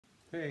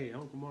Hey,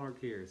 Uncle Mark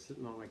here,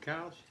 sitting on my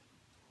couch,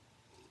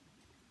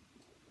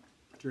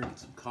 drinking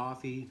some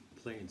coffee,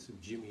 playing some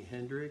Jimi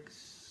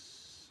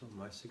Hendrix on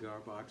my Cigar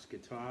Box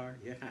Guitar.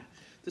 Yeah,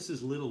 this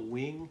is Little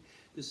Wing.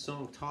 This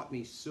song taught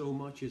me so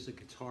much as a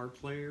guitar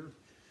player.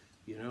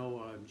 You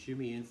know,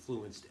 Jimi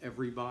influenced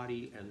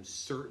everybody, and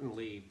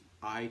certainly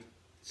I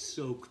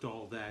soaked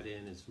all that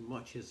in as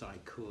much as I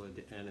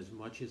could, and as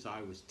much as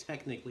I was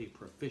technically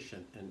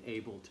proficient and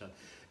able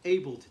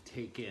to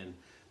take in.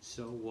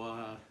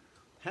 So,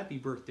 happy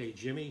birthday,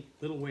 Jimmy.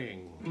 Little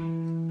Wing.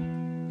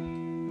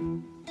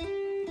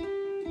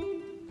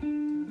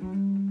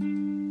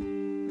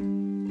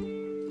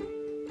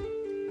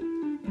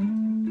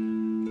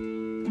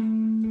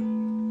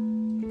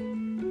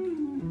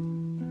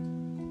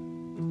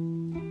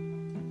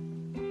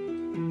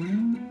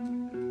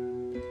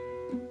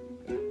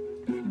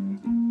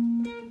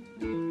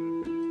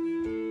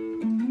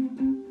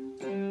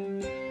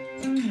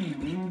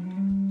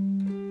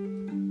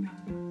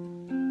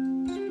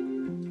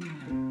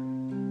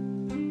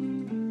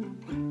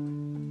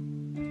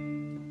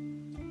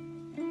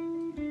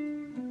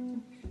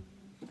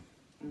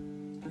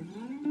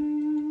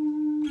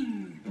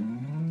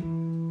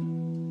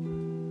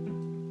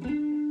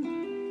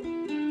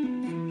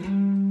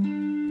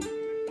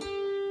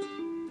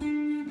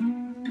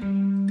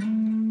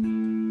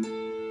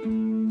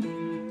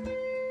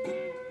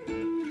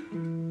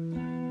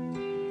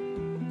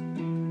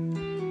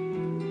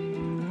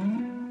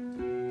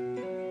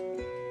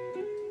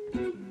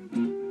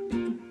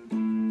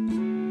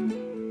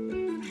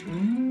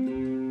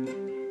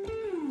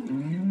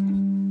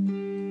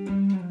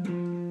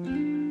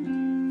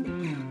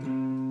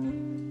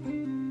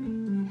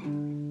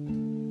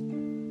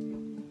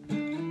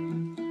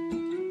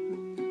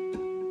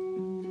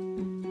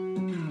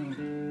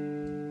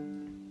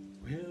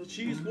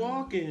 She's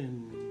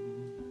walking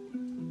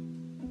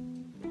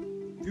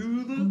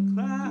through the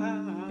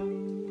clouds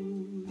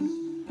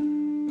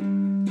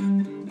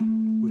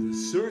with a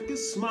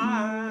circus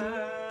smile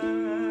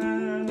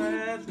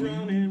that's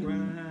running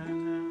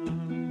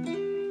round.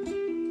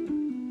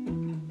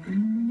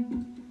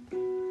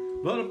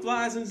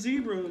 Butterflies and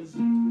zebras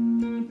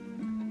in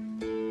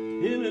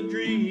a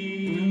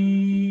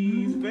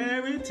dream's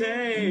fairy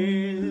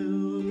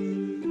tale.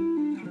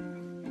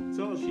 That's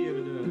all she ever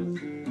does.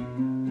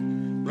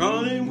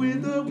 Running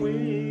with the wind.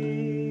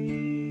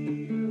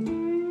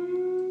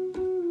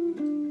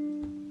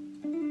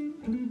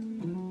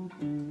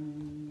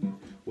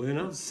 When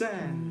I'm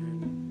sad,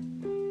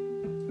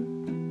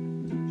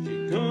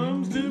 she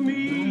comes to me.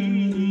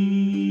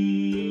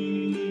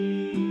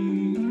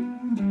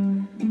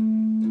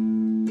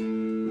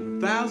 A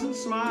thousand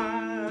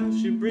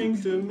smiles she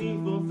brings to me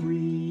for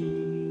free.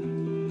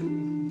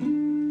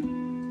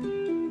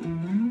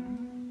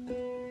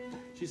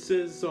 She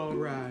says it's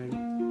alright.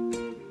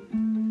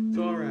 It's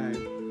alright.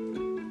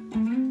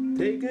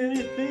 Take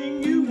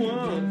anything you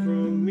want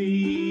from me.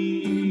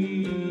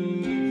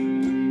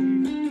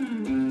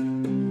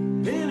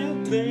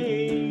 Anything.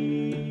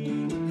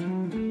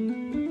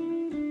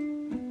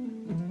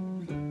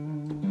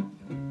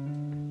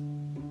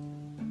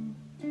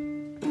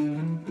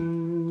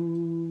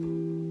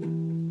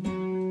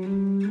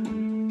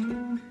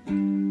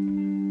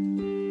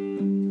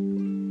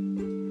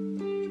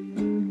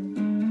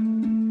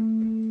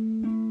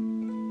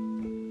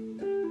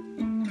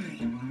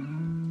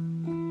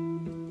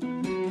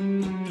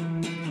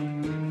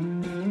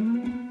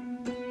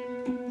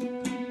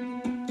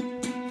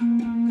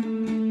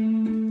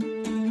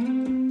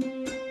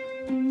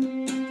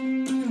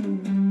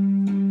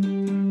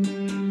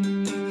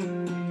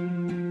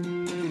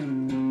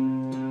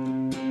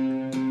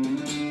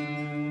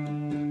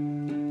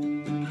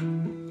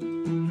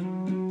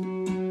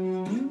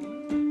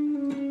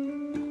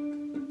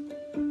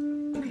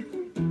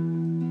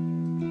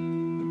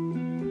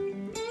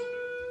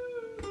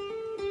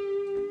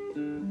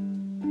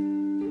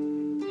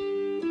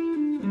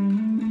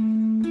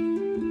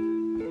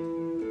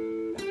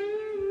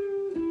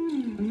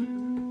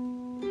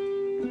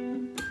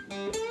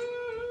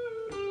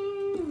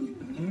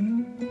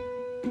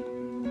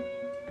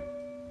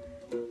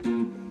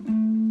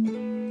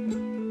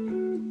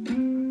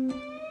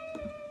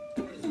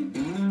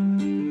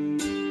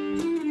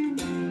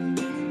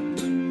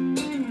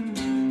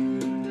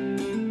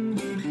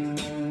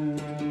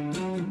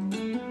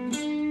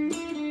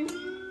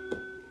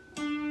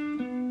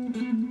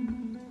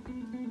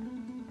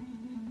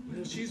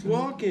 She's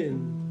walking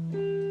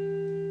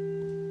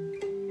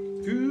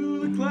through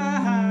the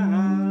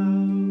clouds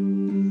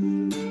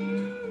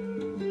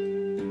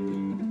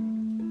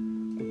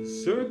with a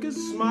circus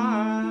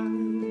smile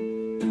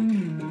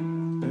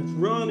that's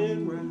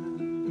running round.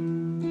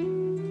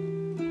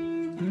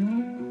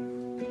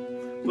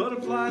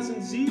 Butterflies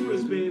and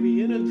zebras,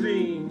 baby, in her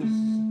dreams,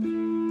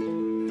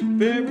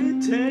 fairy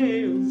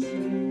tales.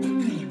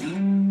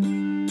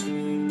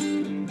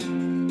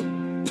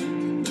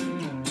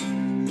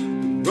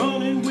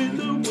 Running with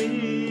the wind.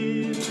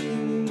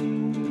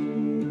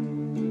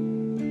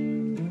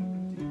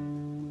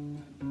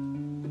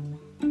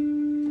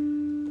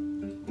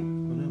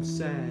 I'm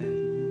sad.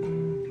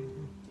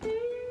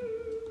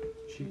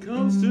 She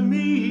comes to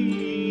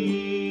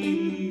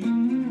me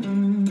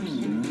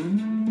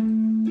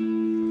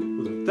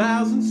with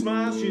 1,000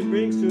 smiles she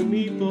brings to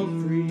me for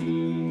free.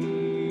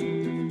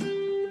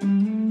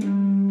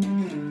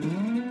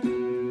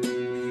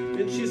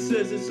 And she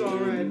says, it's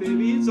alright,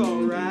 baby, it's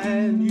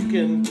alright. You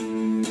can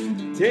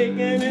take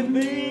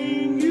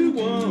anything you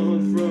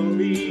want from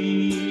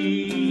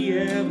me.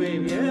 Yeah,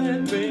 baby,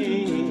 anything.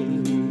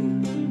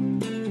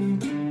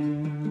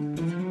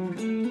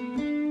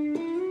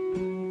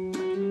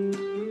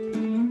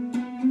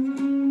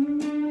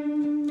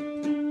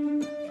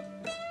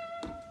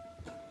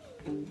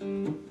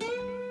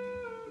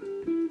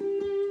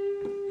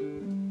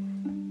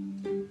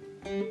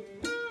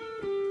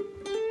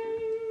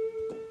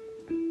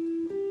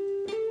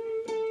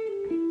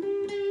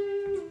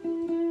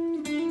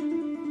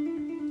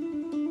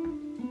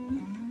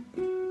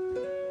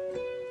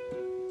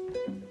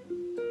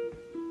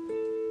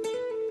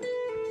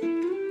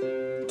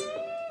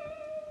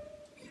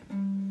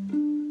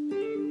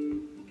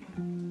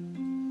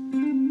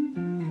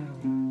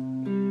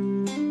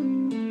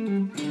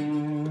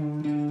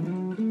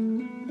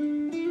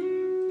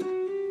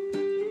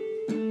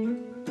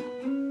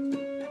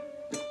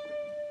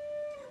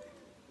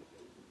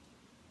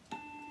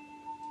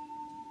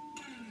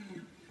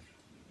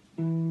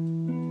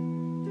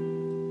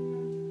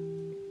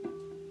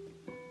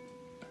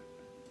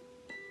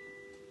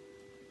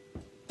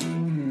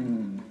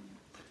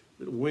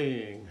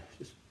 Wing,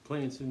 just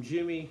playing some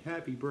Jimmy.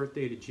 Happy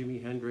birthday to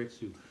Jimi Hendrix,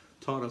 who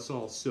taught us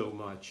all so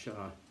much.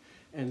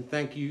 And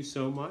thank you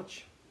so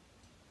much.